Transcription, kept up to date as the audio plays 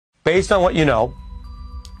based on what you know,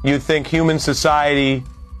 you think human society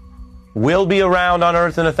will be around on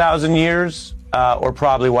Earth in 1,000 years, or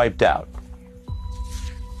probably wiped out?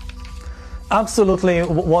 Absolutely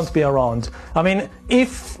won't be around. I mean,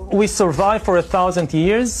 if we survive for 1,000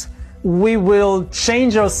 years, we will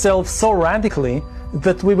change ourselves so radically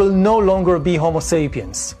that we will no longer be Homo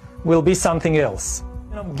sapiens. We'll be something else.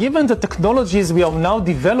 Given the technologies we are now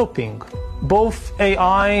developing, both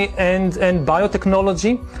AI and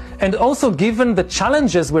biotechnology, and also given the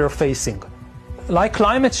challenges we're facing, like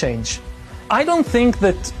climate change, I don't think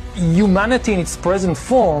that humanity in its present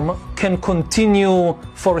form can continue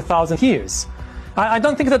for 1,000 years. I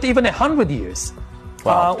don't think that even 100 years.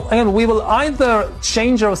 Wow. And we will either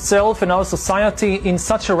change ourselves and our society in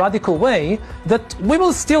such a radical way that we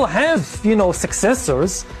will still have,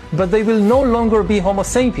 successors, but they will no longer be Homo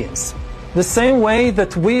sapiens. The same way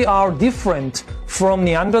that we are different from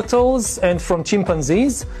Neanderthals and from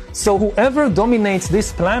chimpanzees, so whoever dominates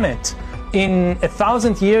this planet in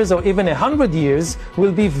 1,000 years or even 100 years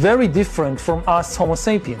will be very different from us Homo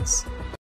sapiens.